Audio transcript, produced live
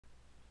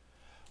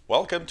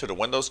Welcome to the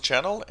Windows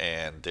channel,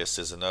 and this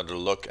is another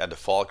look at the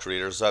Fall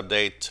Creators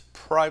Update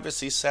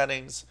privacy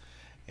settings.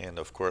 And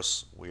of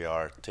course, we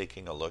are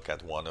taking a look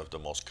at one of the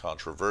most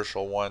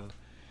controversial one.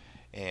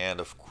 And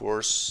of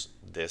course,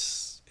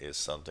 this is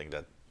something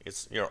that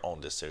it's your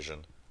own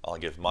decision. I'll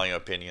give my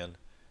opinion.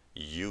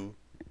 You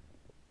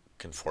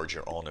can forge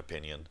your own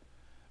opinion,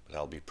 but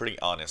I'll be pretty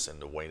honest in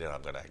the way that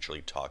I'm going to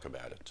actually talk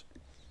about it.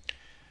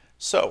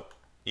 So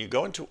you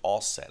go into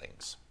all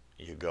settings,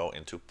 you go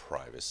into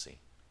privacy,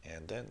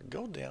 and then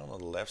go down on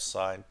the left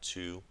side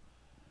to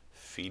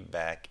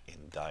feedback in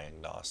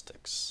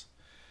diagnostics.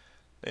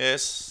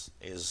 This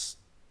is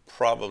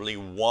probably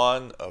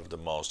one of the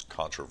most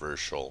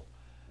controversial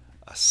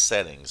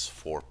settings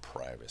for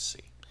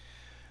privacy.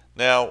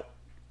 Now,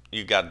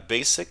 you got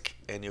basic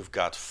and you've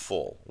got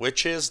full,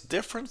 which is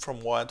different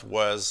from what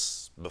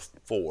was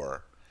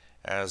before,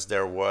 as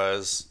there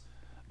was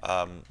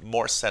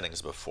more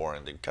settings before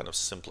and they kind of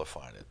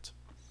simplified it.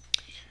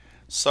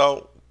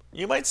 So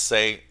you might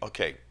say,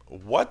 okay,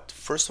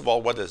 first of all,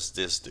 what does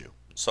this do?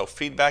 So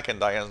feedback and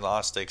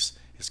diagnostics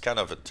is kind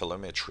of a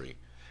telemetry.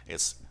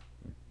 It's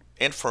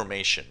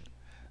information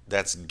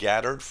that's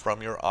gathered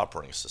from your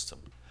operating system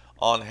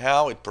on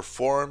how it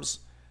performs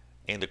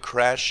in the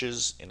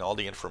crashes and all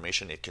the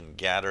information it can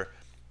gather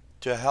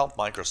to help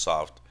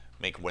Microsoft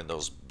make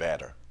Windows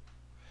better.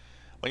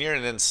 When you're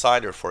an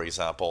insider, for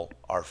example,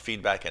 our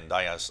feedback and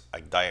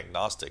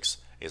diagnostics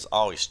is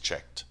always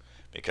checked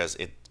because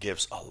it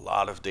gives a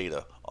lot of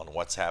data on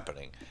what's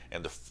happening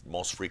and the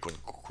most frequent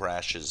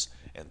crashes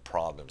and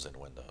problems in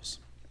Windows.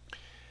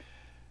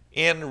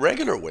 In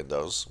regular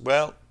Windows,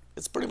 well,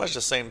 it's pretty much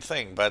the same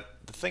thing, but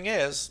the thing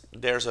is,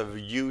 there's a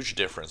huge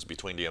difference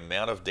between the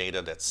amount of data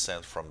that's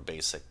sent from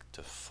basic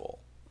to full.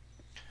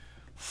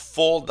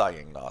 Full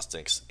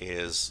diagnostics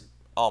is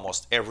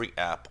almost every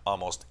app,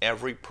 almost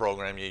every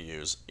program you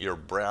use, you're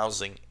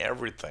browsing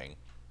everything,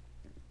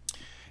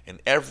 and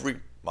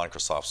every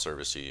Microsoft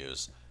service you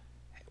use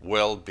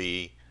will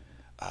be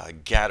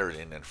gathered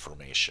in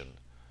information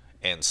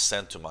and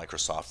sent to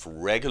Microsoft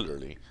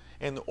regularly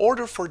in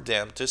order for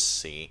them to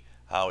see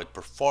how it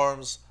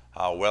performs,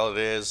 how well it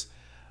is.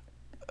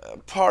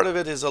 Part of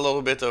it is a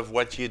little bit of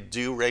what you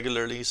do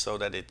regularly so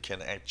that it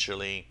can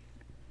actually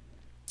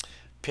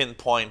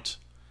pinpoint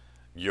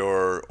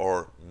your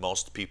or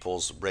most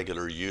people's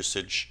regular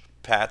usage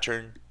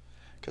pattern,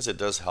 because it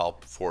does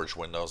help forge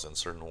Windows in a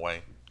certain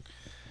way.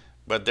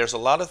 But there's a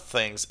lot of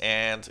things,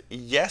 and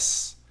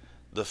yes,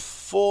 the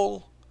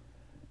full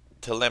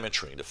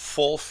telemetry, the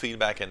full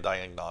feedback and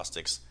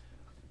diagnostics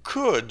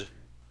could,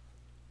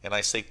 and I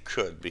say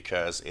could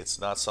because it's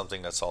not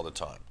something that's all the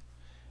time,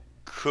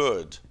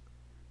 could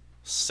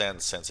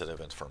send sensitive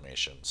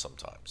information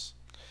sometimes.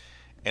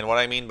 And what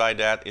I mean by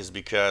that is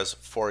because,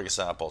 for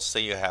example,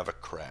 say you have a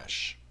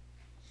crash.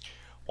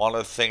 One of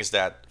the things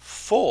that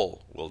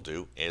full will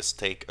do is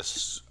take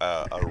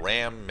a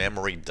RAM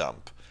memory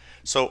dump.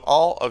 So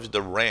all of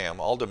the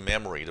RAM, all the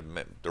memory,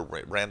 the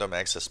random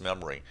access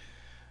memory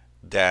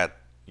that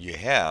you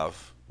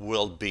have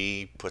will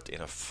be put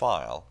in a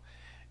file.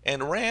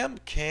 And RAM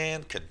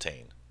can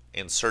contain,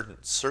 in certain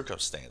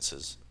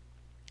circumstances,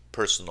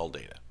 personal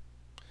data.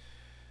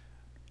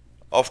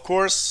 Of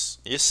course,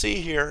 you see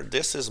here,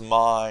 this is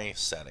my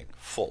setting,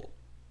 full.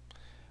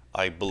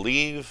 I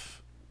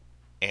believe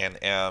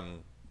and am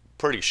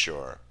pretty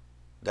sure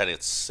that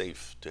it's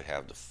safe to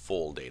have the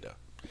full data.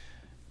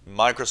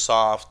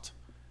 Microsoft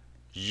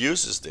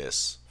uses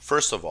this,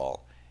 first of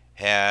all,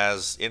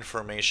 has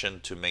information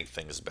to make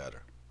things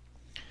better.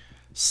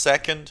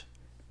 Second,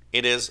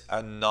 it is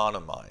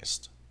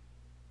anonymized.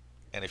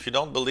 And if you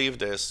don't believe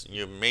this,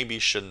 you maybe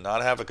should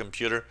not have a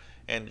computer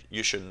and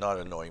you should not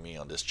annoy me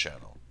on this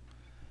channel.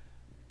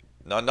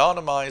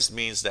 Anonymized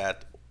means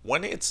that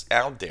when it's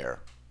out there,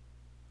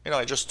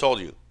 I just told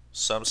you,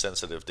 some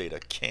sensitive data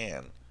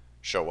can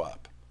show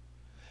up.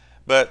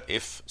 But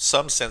if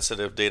some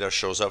sensitive data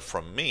shows up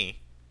from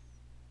me,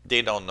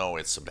 they don't know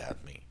it's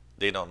about me.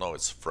 They don't know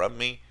it's from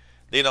me.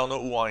 They don't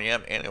know who I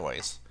am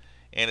anyways.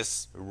 And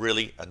it's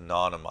really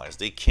anonymized.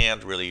 They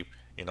can't really,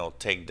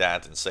 take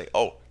that and say,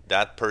 oh,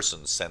 that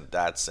person sent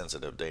that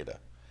sensitive data.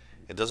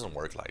 It doesn't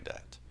work like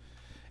that.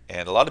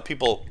 And a lot of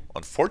people,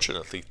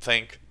 unfortunately,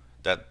 think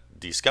that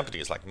these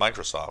companies like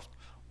Microsoft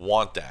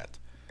want that.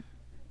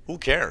 Who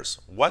cares?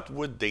 What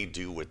would they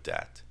do with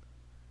that?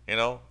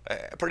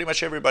 Pretty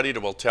much everybody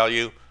that will tell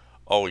you,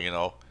 oh,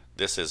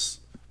 this is,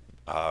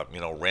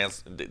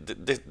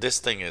 this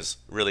thing is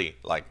really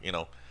like,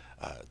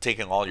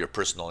 taking all your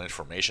personal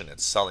information and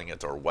selling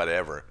it or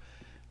whatever.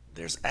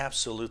 There's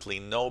absolutely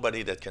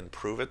nobody that can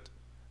prove it.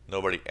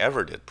 Nobody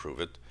ever did prove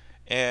it.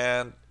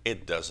 And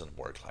it doesn't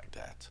work like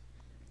that.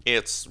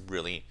 It's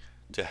really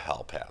to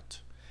help out.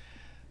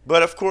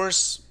 But of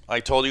course, I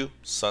told you,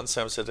 some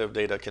sensitive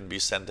data can be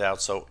sent out,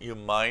 so you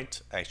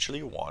might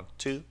actually want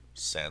to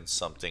send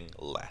something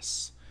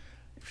less.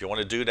 If you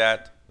want to do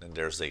that, then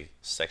there's a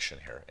section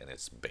here, and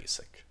it's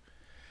basic.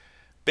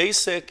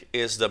 Basic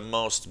is the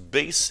most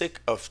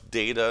basic of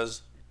data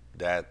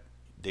that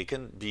they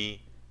can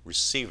be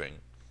receiving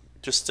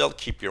to still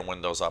keep your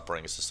Windows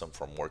operating system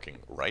from working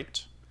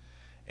right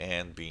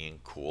and being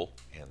cool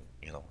and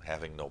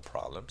having no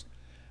problems.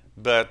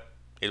 But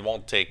it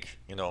won't take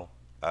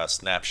a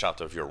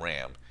snapshot of your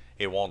RAM.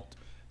 It won't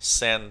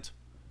send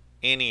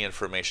any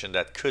information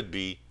that could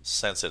be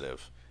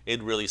sensitive.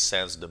 It really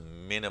sends the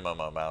minimum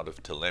amount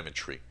of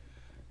telemetry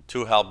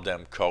to help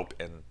them cope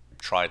and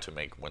try to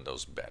make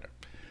Windows better.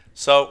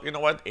 So you know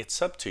what?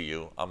 It's up to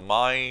you.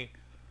 I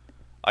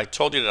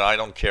told you that I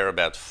don't care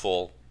about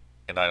full,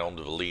 and I don't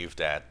believe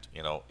that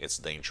it's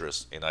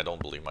dangerous, and I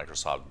don't believe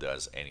Microsoft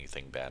does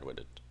anything bad with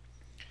it.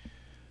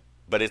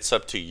 But it's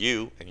up to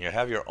you, and you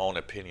have your own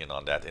opinion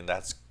on that, and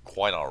that's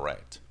quite all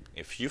right.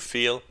 If you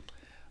feel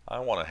I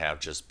want to have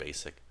just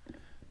basic,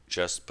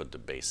 just put the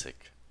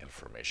basic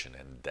information,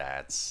 and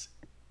that's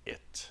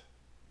it.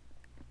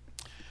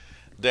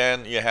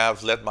 Then you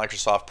have let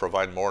Microsoft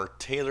provide more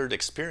tailored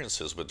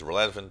experiences with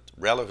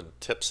relevant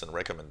tips and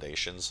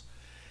recommendations.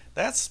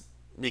 That's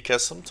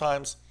because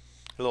sometimes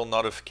a little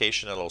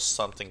notification, a little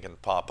something can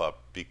pop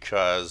up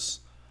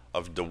because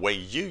of the way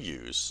you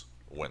use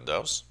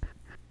Windows,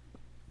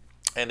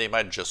 and they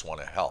might just want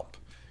to help.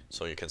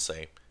 So you can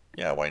say,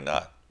 yeah, why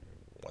not?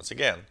 Once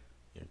again,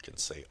 you can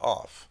say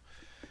off.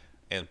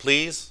 And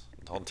please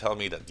don't tell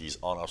me that these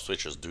on-off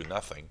switches do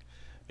nothing,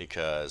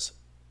 because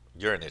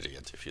you're an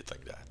idiot if you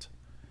think that.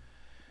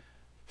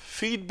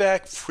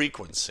 Feedback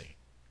frequency.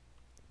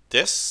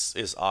 This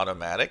is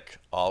automatic,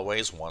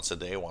 always, once a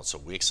day, once a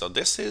week. So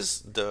this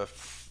is the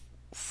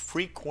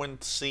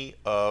frequency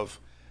of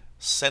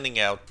sending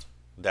out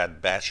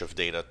that batch of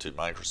data to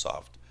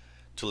Microsoft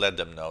to let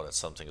them know that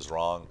something's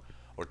wrong,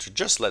 or to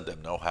just let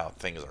them know how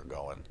things are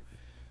going.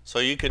 So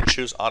you can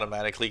choose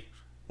automatically,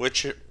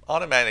 which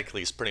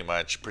automatically is pretty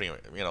much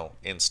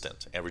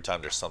instant. Every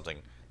time there's something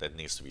that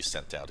needs to be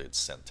sent out, it's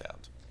sent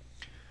out.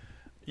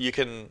 You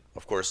can,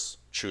 of course,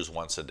 choose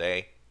once a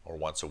day or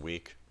once a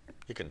week.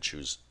 You can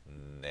choose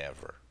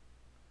never.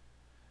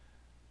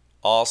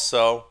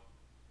 Also,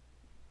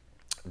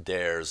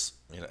 there's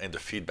in the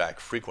feedback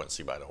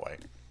frequency, by the way,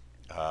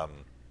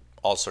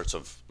 all sorts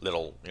of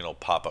little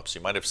pop-ups.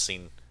 You might have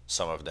seen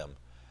some of them,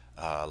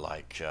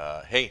 like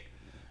hey,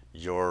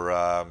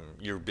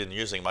 you've been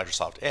using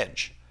Microsoft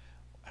Edge.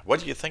 What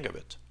do you think of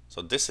it?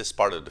 So this is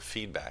part of the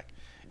feedback.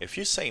 If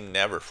you say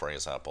never, for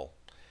example,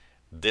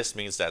 this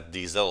means that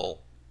these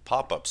little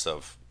pop-ups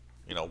of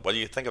what do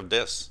you think of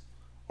this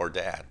or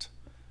that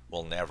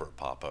will never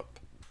pop up.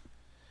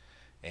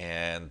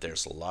 And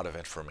there's a lot of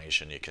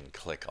information you can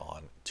click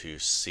on to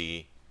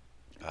see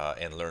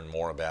and learn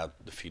more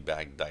about the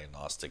feedback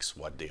diagnostics,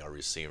 what they are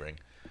receiving.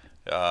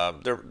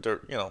 They're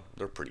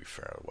pretty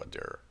fair at what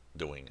they're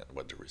doing and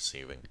what they're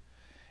receiving.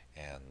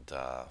 And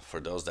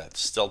for those that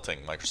still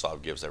think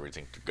Microsoft gives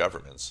everything to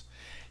governments,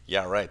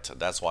 yeah, right.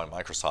 That's why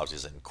Microsoft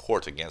is in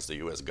court against the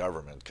U.S.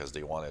 government, because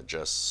they want to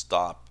just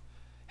stop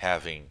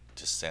having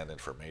to send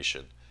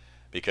information,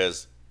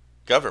 because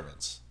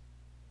governments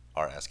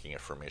are asking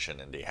information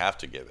and they have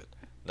to give it,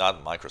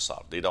 not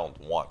Microsoft. They don't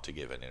want to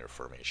give any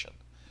information,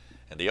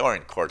 and they are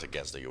in court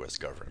against the U.S.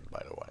 government,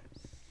 by the way.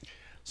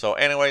 So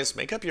anyways,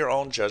 make up your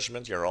own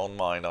judgment, your own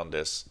mind on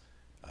this.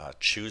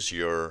 Choose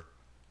your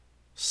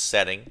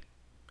setting,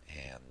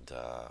 and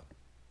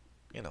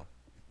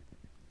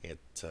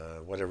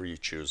whatever you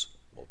choose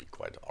will be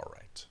quite all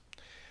right.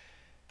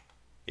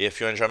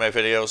 If you enjoy my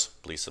videos,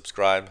 please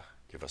subscribe,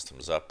 give us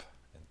thumbs up,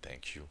 and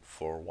thank you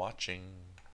for watching.